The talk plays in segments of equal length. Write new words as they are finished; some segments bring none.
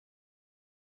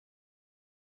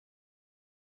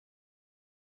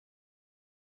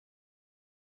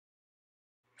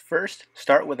First,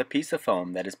 start with a piece of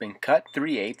foam that has been cut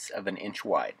 3/8 of an inch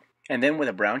wide, and then with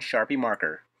a brown Sharpie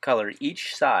marker, color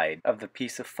each side of the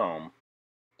piece of foam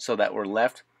so that we're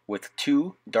left with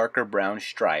 2 darker brown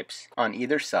stripes on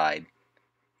either side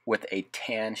with a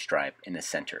tan stripe in the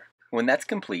center. When that's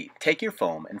complete, take your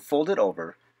foam and fold it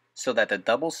over so that the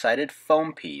double-sided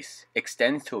foam piece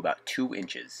extends to about 2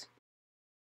 inches.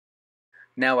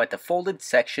 Now at the folded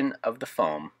section of the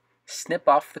foam, snip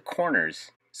off the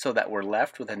corners so that we're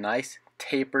left with a nice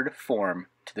tapered form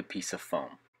to the piece of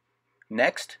foam.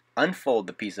 Next, unfold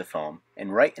the piece of foam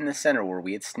and right in the center where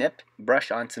we had snipped,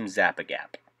 brush on some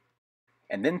Zap-A-Gap.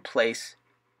 And then place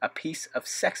a piece of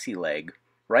sexy leg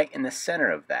right in the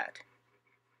center of that.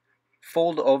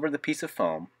 Fold over the piece of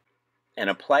foam and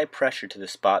apply pressure to the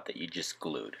spot that you just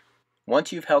glued.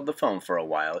 Once you've held the foam for a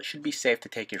while, it should be safe to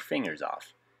take your fingers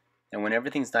off. And when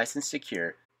everything's nice and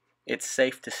secure, it's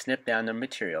safe to snip down the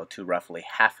material to roughly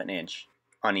 1/2 inch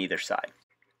on either side.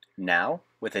 Now,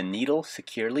 with a needle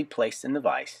securely placed in the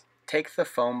vise, take the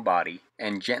foam body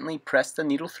and gently press the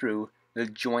needle through the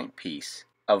joint piece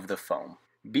of the foam.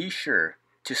 Be sure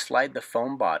to slide the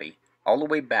foam body all the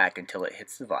way back until it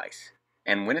hits the vise.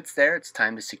 And when it's there, it's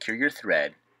time to secure your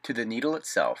thread to the needle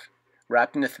itself,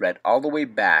 wrapping the thread all the way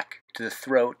back to the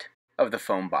throat of the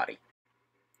foam body.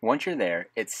 Once you're there,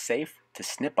 it's safe to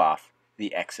snip off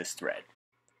the excess thread.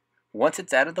 Once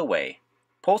it's out of the way,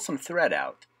 pull some thread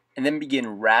out and then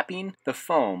begin wrapping the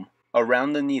foam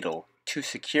around the needle to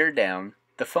secure down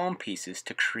the foam pieces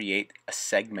to create a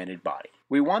segmented body.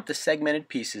 We want the segmented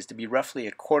pieces to be roughly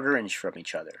 1/4 inch from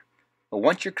each other. But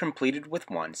once you're completed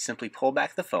with one, simply pull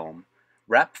back the foam,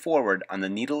 wrap forward on the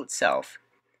needle itself,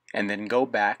 and then go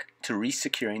back to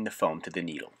re-securing the foam to the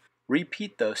needle.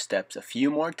 Repeat those steps a few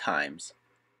more times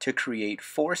to create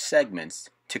 4 segments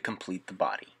to complete the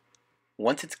body.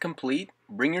 Once it's complete,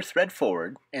 bring your thread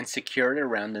forward and secure it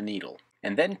around the needle,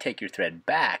 and then take your thread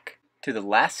back to the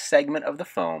last segment of the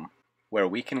foam where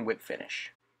we can whip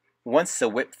finish. Once the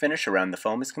whip finish around the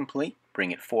foam is complete, bring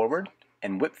it forward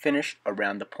and whip finish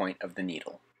around the point of the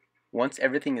needle. Once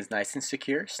everything is nice and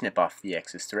secure, snip off the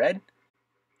excess thread,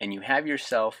 and you have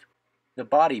yourself the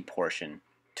body portion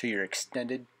to your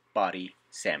extended body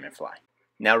salmon fly.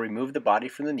 Now remove the body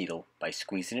from the needle by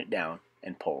squeezing it down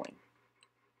and pulling.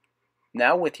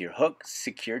 Now with your hook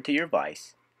secured to your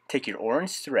vise, take your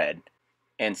orange thread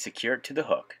and secure it to the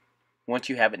hook. Once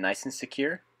you have it nice and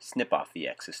secure, snip off the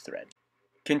excess thread.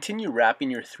 Continue wrapping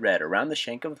your thread around the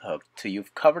shank of the hook till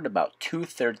you've covered about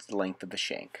 2/3 the length of the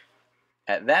shank.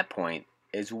 At that point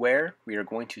is where we are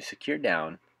going to secure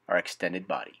down our extended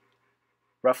body.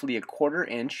 Roughly 1/4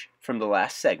 inch from the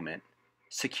last segment,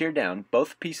 secure down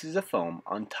both pieces of foam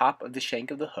on top of the shank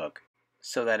of the hook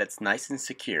so that it's nice and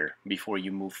secure before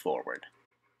you move forward.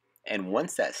 And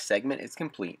once that segment is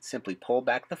complete, simply pull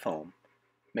back the foam,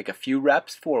 make a few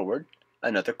wraps forward,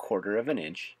 another 1/4 of an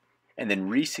inch, and then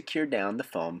re-secure down the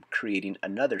foam, creating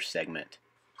another segment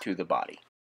to the body.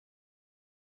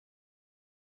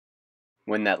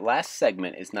 When that last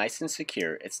segment is nice and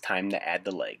secure, it's time to add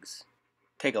the legs.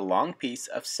 Take a long piece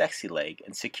of sexy leg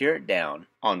and secure it down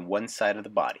on one side of the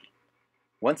body.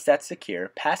 Once that's secure,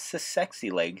 pass the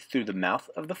sexy leg through the mouth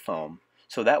of the foam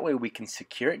so that way we can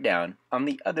secure it down on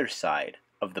the other side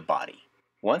of the body.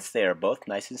 Once they are both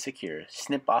nice and secure,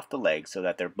 snip off the legs so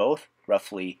that they're both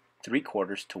roughly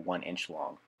 3/4 to 1 inch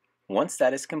long. Once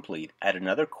that is complete, add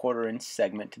another 1/4 inch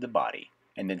segment to the body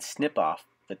and then snip off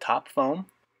the top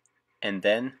foam and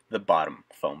then the bottom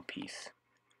foam piece.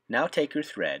 Now take your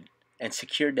thread and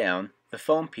secure down the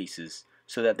foam pieces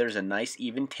so that there's a nice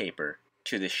even taper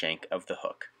to the shank of the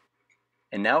hook.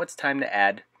 And now it's time to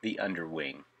add the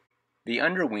underwing. The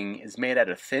underwing is made out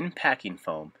of thin packing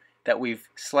foam that we've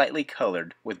slightly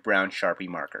colored with brown Sharpie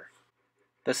marker.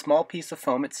 The small piece of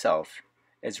foam itself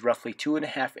is roughly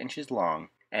 2.5 inches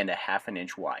long and 1/2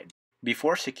 inch wide.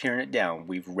 Before securing it down,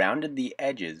 we've rounded the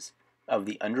edges of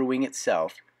the underwing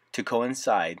itself to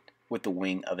coincide with the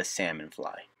wing of a salmon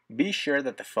fly. Be sure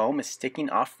that the foam is sticking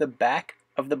off the back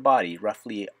of the body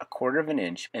roughly 1/4 of an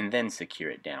inch and then secure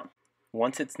it down.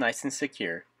 Once it's nice and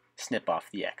secure, snip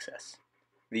off the excess.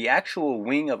 The actual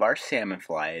wing of our salmon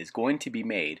fly is going to be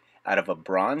made out of a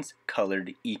bronze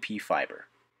colored EP fiber.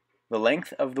 The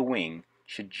length of the wing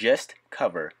should just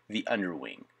cover the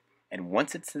underwing, and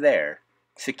once it's there,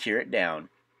 secure it down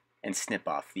and snip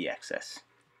off the excess.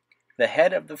 The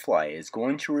head of the fly is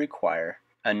going to require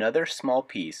another small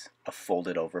piece of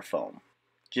folded over foam.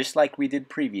 Just like we did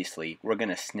previously, we're going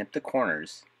to snip the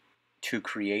corners to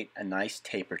create a nice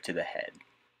taper to the head.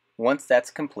 Once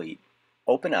that's complete,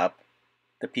 open up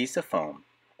the piece of foam,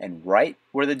 and right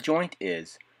where the joint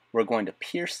is, we're going to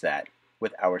pierce that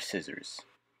with our scissors.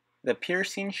 The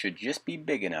piercing should just be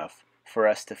big enough for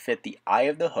us to fit the eye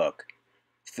of the hook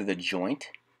through the joint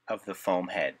of the foam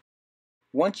head.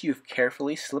 Once you've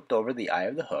carefully slipped over the eye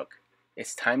of the hook,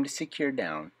 it's time to secure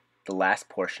down the last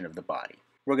portion of the body.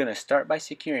 We're going to start by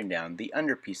securing down the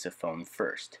under piece of foam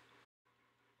first.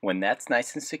 When that's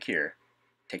nice and secure,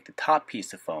 take the top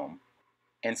piece of foam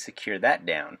and secure that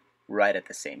down right at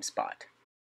the same spot.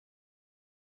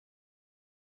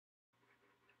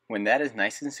 When that is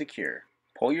nice and secure,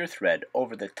 pull your thread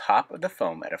over the top of the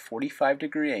foam at a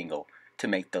 45-degree angle to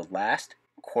make the last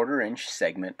 1/4 inch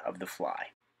segment of the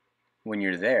fly. When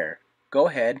you're there, go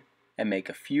ahead and make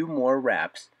a few more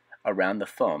wraps around the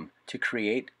foam to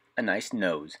create a nice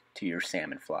nose to your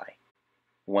salmon fly.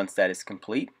 Once that is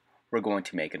complete, we're going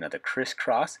to make another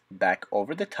crisscross back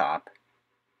over the top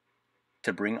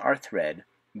to bring our thread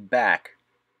back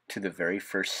to the very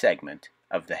first segment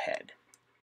of the head.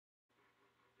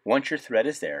 Once your thread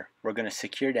is there, we're going to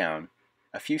secure down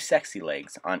a few sexy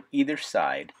legs on either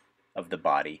side of the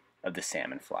body of the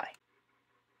salmon fly.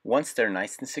 Once they're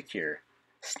nice and secure,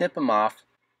 snip them off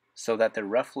so that they're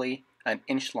roughly an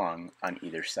inch long on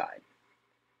either side.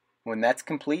 When that's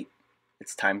complete,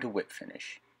 it's time to whip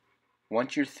finish.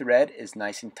 Once your thread is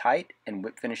nice and tight and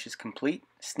whip finish is complete,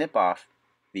 snip off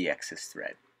the excess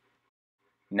thread.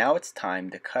 Now it's time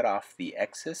to cut off the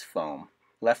excess foam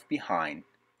left behind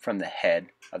from the head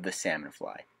of the salmon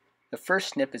fly. The first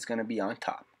snip is going to be on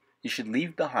top. You should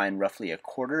leave behind roughly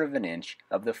 1/4 inch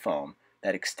of the foam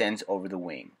that extends over the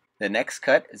wing. The next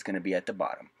cut is going to be at the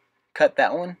bottom. Cut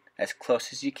that one as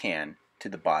close as you can to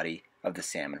the body of the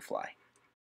salmon fly.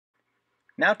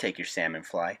 Now take your salmon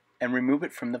fly and remove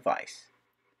it from the vise.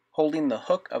 Holding the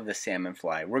hook of the salmon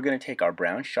fly, we're going to take our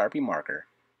brown Sharpie marker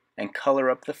and color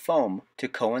up the foam to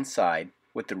coincide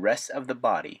with the rest of the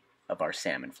body of our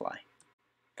salmon fly.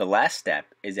 The last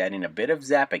step is adding a bit of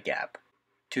Zap-A-Gap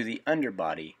to the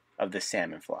underbody of the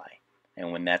salmon fly,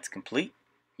 and when that's complete,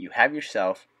 you have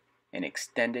yourself an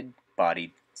extended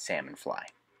bodied salmon fly.